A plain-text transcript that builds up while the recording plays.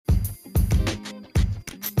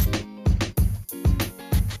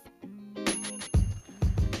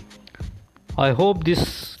I hope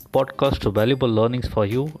this podcast are valuable learnings for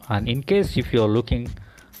you. And in case if you are looking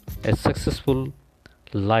a successful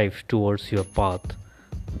life towards your path,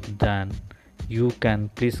 then you can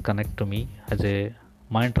please connect to me as a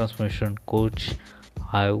mind transformation coach.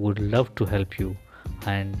 I would love to help you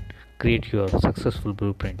and create your successful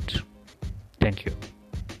blueprint. Thank you.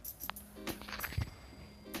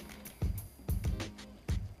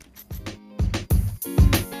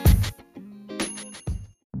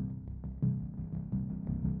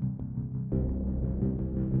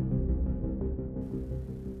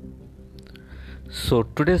 So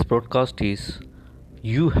today's broadcast is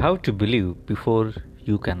you have to believe before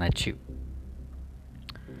you can achieve.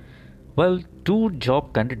 Well, two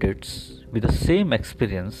job candidates with the same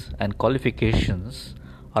experience and qualifications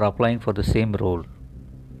are applying for the same role.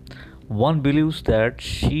 One believes that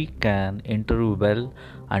she can interview well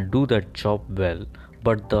and do that job well,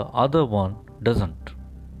 but the other one doesn't.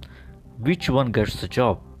 Which one gets the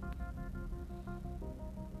job?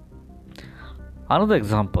 Another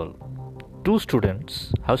example, two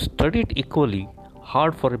students have studied equally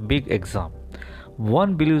hard for a big exam.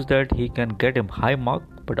 One believes that he can get a high mark,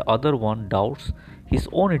 but the other one doubts his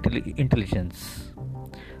own intelligence.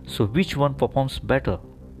 So, which one performs better?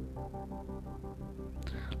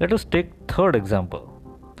 Let us take third example.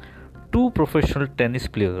 Two professional tennis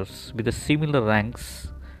players with a similar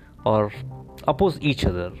ranks or oppose each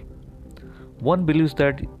other. One believes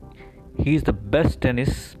that he is the best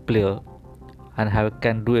tennis player and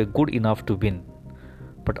can do a good enough to win,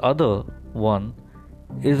 but other one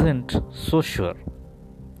isn't so sure.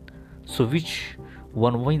 So which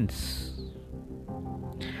one wins?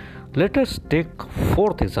 Let us take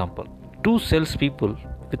fourth example. Two salespeople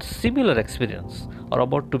with similar experience are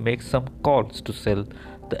about to make some calls to sell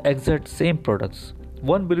the exact same products.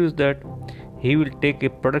 One believes that he will take a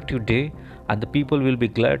productive day and the people will be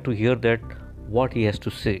glad to hear that what he has to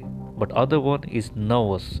say, but other one is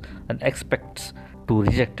nervous and expects to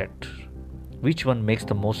reject it. Which one makes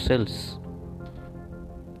the most sales?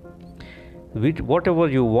 With whatever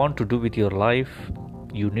you want to do with your life,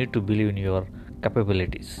 you need to believe in your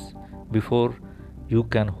capabilities before you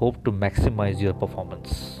can hope to maximize your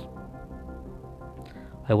performance.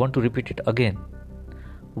 I want to repeat it again.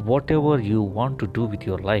 Whatever you want to do with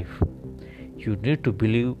your life, you need to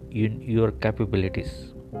believe in your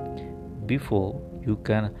capabilities before you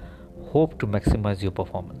can hope to maximize your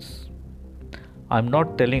performance. I'm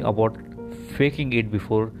not telling about faking it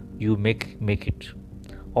before you make it,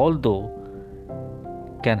 although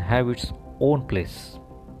can have its own place.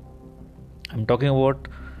 I'm talking about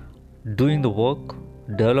doing the work,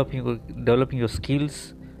 developing your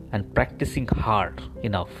skills and practicing hard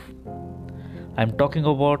enough. I'm talking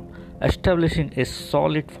about establishing a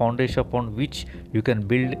solid foundation upon which you can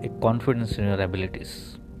build a confidence in your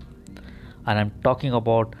abilities. And I'm talking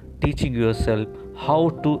about teaching yourself how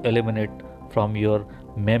to eliminate from your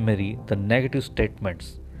memory the negative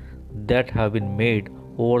statements that have been made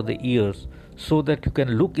over the years so that you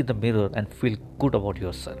can look in the mirror and feel good about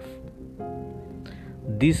yourself.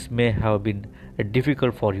 This may have been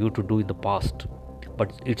difficult for you to do in the past,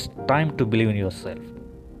 but it's time to believe in yourself.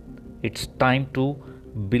 It's time to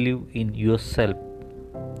believe in yourself.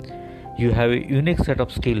 You have a unique set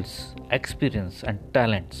of skills, experience, and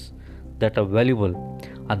talents that are valuable,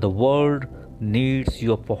 and the world needs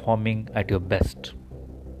you performing at your best.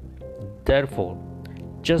 Therefore,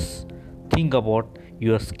 just think about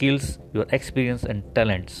your skills, your experience, and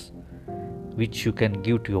talents which you can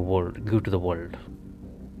give to the world.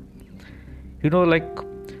 Like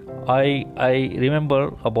I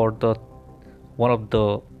remember about the one of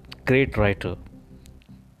the great writer,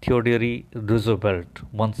 Theodore Roosevelt,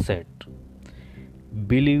 once said,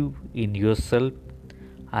 "Believe in yourself,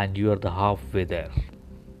 and you are the halfway there."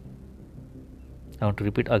 I want to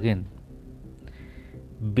repeat again.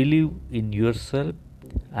 Believe in yourself,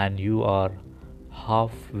 and you are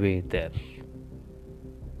halfway there.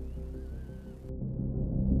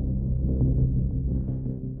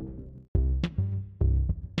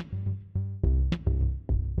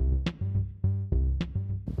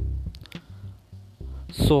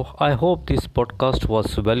 So, I hope this podcast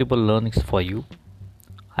was valuable learnings for you.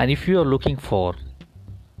 And if you are looking for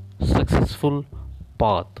successful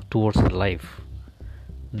path towards life,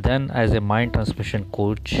 then as a mind transmission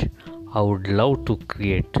coach, I would love to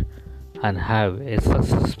create and have a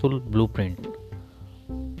successful blueprint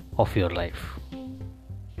of your life.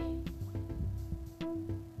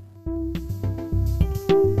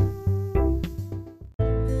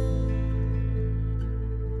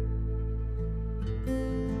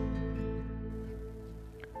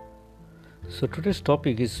 So today's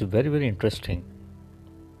topic is very interesting.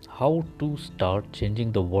 How to start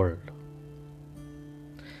changing the world?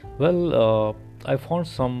 Well, I found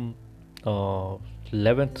some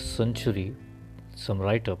 11th century some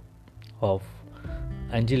write-up of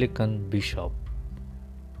Anglican bishop.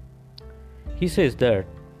 He says that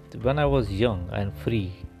when I was young and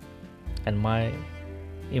free and my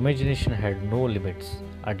imagination had no limits,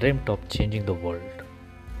 I dreamt of changing the world.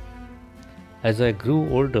 As I grew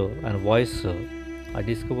older and wiser, I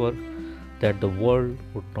discovered that the world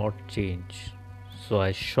would not change. So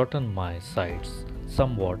I shortened my sights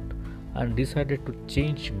somewhat and decided to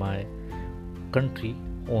change my country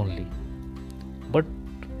only. But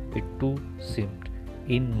it too seemed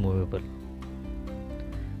immovable.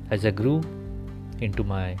 As I grew into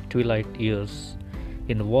my twilight years,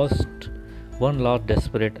 in one last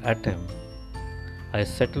desperate attempt, I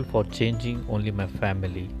settled for changing only my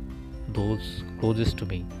family, those closest to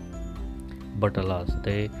me. But alas,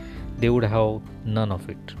 they would have none of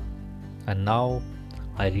it. And now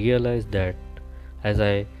I realize that as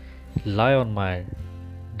I lie on my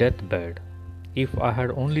deathbed, if I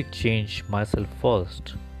had only changed myself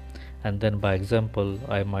first, and then by example,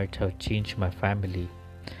 I might have changed my family,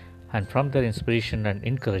 and from their inspiration and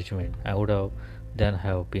encouragement, I would have then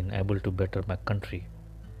have been able to better my country,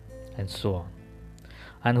 and so on.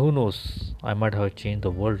 And who knows, I might have changed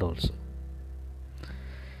the world also.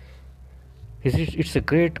 It's a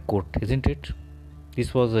great quote, isn't it?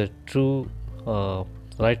 This was a true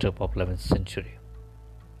write-up of 11th century.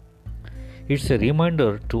 It's a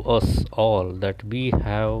reminder to us all that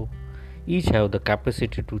each have the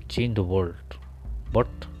capacity to change the world, but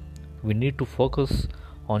we need to focus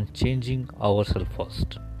on changing ourselves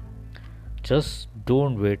first. Just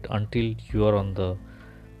don't wait until you are on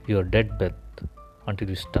your deathbed until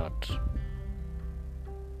you start.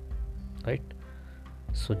 Right?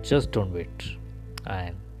 So just don't wait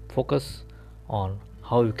and focus on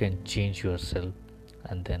how you can change yourself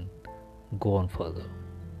and then go on further.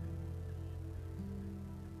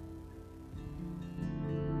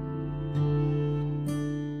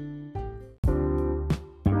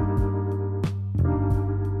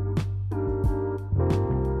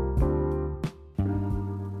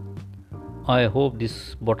 I hope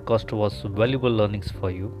this podcast was valuable learnings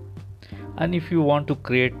for you. And if you want to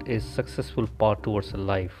create a successful path towards a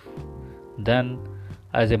life, then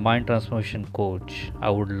as a mind transformation coach, I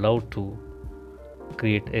would love to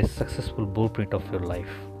create a successful blueprint of your life.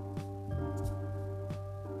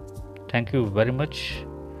 Thank you very much,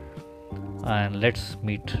 and let's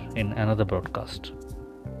meet in another broadcast.